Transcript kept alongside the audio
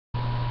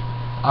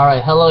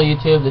Alright, hello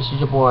YouTube, this is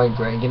your boy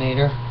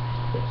Graeginator.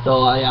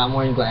 So yeah, I'm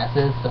wearing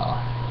glasses, so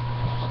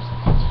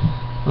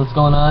what's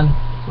going on?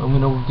 So I'm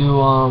gonna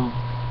do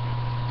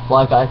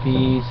Black Eyed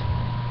Peas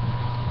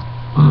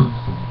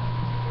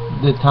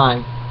The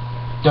Time.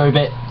 Dirty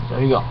Bit. There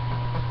you go.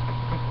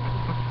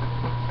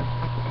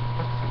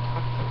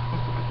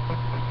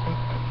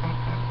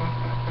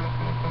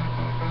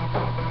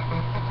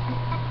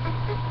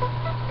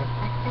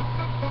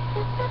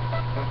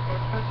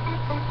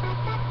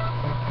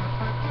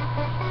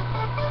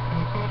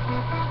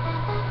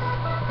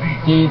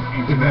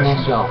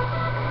 International.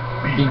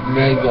 Big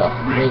mega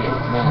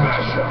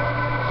match.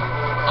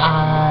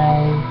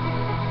 I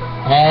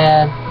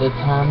had the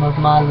time of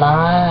my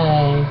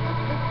life,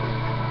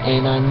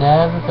 and I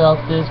never felt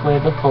this way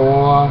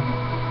before,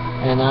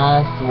 and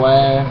I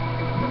swear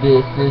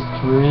this is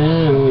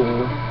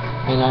true,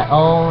 and I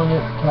own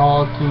it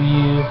all to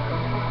you.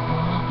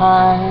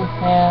 I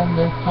had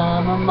the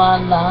time of my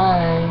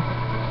life,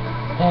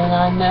 and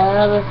I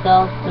never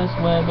felt this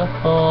way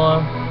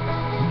before,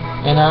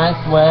 and I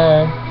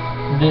swear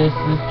this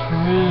is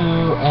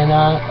true, and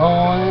I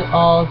owe it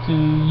all to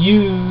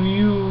you,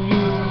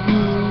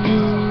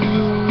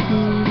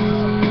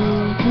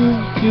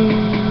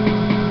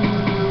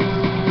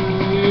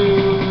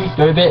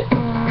 Dirty Bit.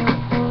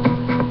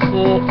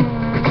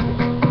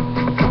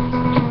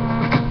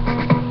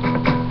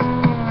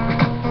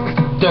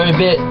 Dirty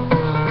Bit.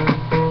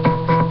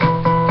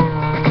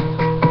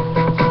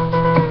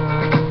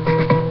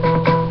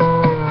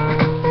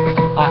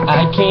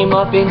 I came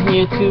up in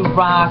here to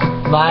rock,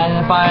 light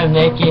the fire,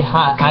 make it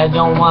hot. I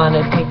don't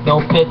wanna take no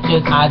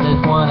pictures, I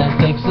just wanna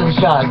take some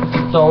shots.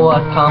 So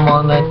come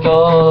on, let's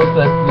go,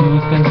 let's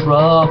lose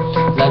control.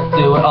 Let's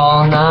do it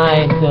all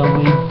night till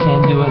we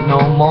can't do it no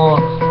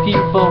more.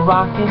 People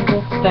rocking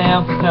the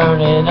stamp, turn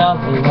it up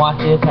and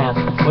watch it pass.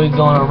 We're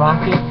gonna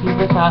rock it to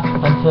the top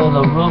until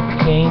the roof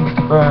came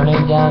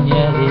burning down.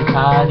 Yeah, it's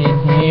hot in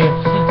here.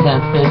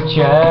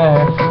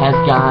 Temperature has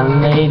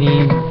gone,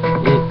 ladies.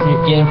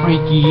 It's getting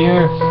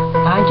freakier.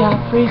 I got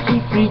freaky,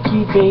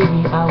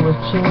 baby. I was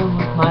chilling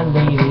with my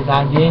ladies.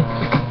 I didn't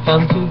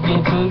come to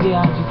get boogie,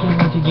 I just came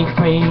to get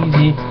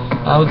crazy.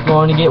 I was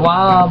born to get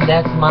wild,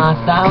 that's my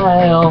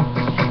style.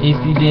 If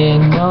you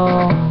didn't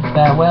know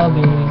that, well,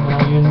 baby,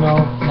 now you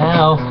know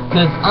now.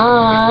 'Cause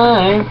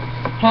I'm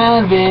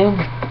having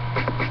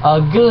a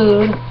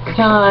good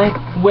time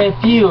with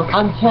you.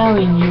 I'm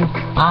telling you,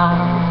 I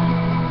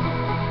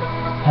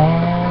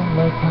had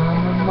the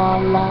time of my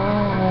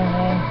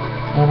life,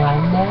 and I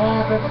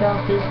never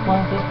felt this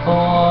one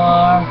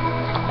before,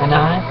 and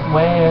I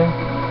swear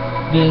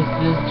this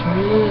is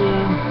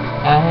true.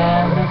 I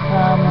had the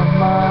time of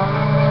my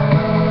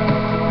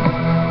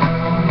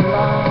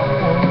life,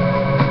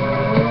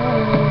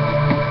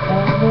 and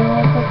I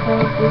never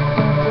felt this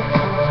one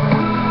before,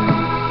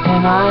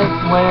 and I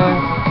swear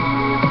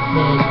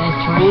this is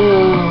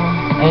true,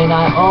 and I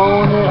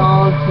own it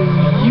all to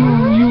you.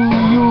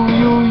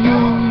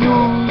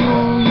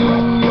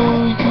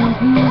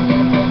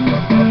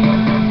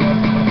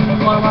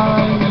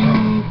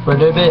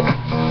 Dirty Bit.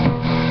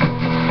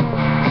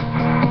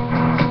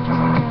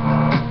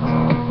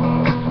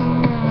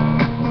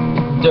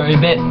 Dirty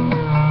Bit.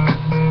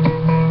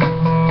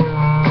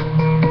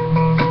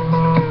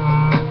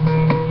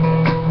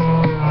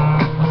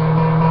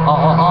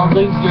 All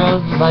these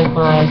girls like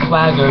my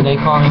swagger, they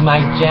call me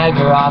Mike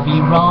Jagger. I'll be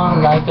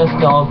wrong like a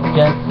stove,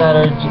 jet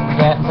setter,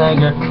 jet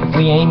sagger.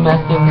 We ain't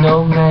messing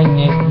no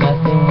magnets,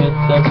 messing with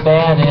the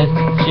baddest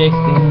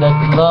chicks in the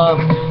club.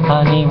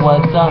 Honey,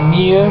 what's up?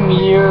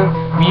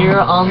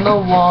 Mirror on the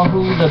wall,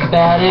 who's the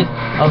baddest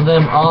of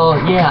them all?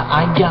 Yeah,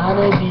 I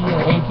gotta be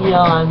an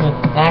ATL, I'm a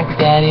back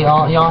daddy.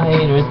 All y'all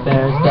haters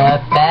better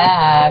step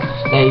back.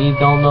 Ladies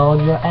don't know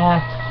your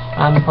ass,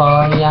 I'm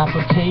part of the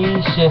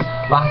application,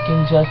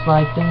 rocking just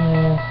like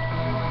this.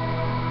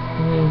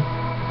 This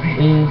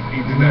is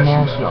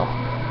International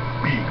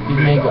Big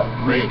Mega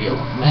Radio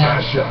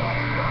Mashup.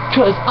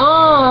 'Cause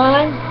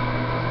I'm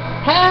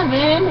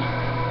having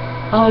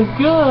a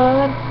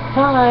good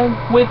time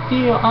with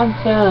you, I'm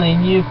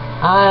telling you.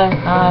 I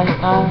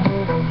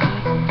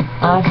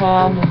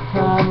had the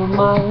time of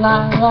my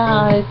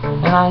life,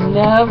 and I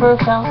never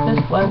felt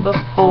this way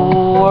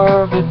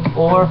before,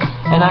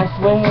 and I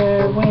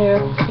swear, where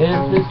is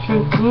this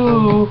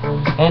true,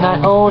 and I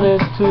own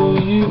it to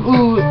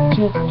you. I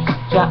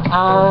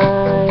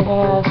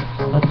had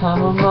the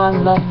time of my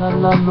life,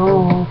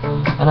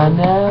 and I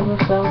never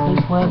felt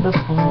this way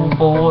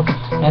before,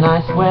 and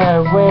I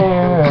swear,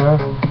 where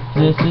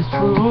this is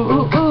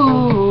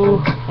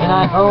true, and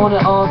I own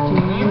it all to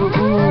you.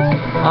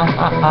 I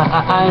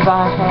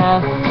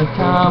had the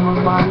time of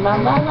my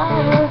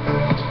life,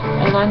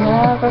 and I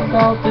never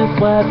felt this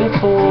way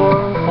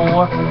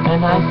before,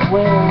 and I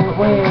swear,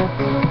 where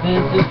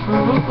this is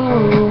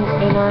true,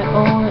 and I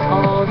own it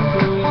all to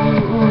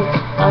you.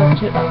 I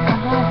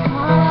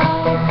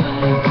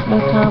the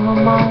time of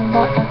my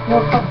life,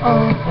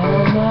 and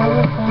I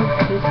never felt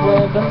this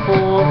way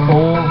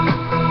before.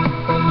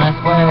 I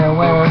swear,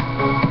 where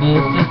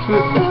this is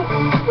true,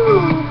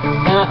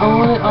 and I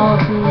owe it all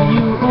to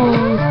you.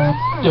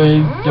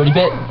 Dirty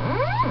bit.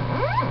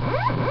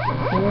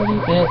 Dirty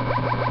bit.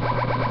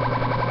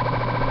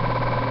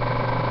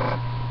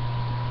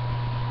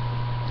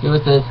 See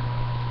what this is.